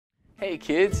Hey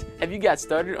kids, have you got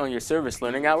started on your service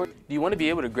learning hours? Do you want to be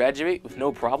able to graduate with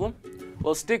no problem?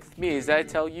 Well, stick with me as I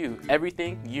tell you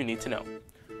everything you need to know.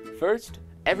 First,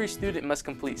 every student must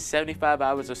complete 75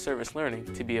 hours of service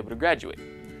learning to be able to graduate,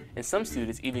 and some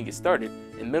students even get started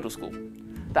in middle school.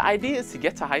 The idea is to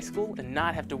get to high school and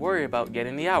not have to worry about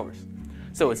getting the hours,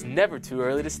 so it's never too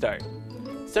early to start.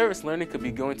 Service learning could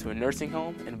be going to a nursing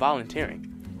home and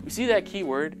volunteering. You see that key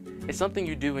word? It's something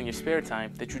you do in your spare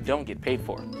time that you don't get paid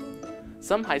for.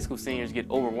 Some high school seniors get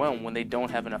overwhelmed when they don't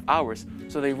have enough hours,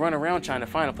 so they run around trying to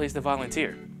find a place to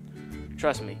volunteer.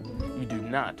 Trust me, you do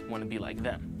not want to be like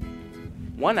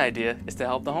them. One idea is to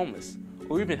help the homeless,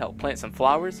 or even help plant some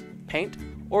flowers, paint,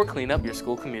 or clean up your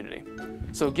school community.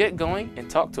 So get going and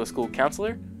talk to a school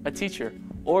counselor, a teacher,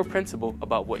 or a principal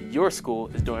about what your school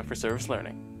is doing for service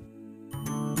learning.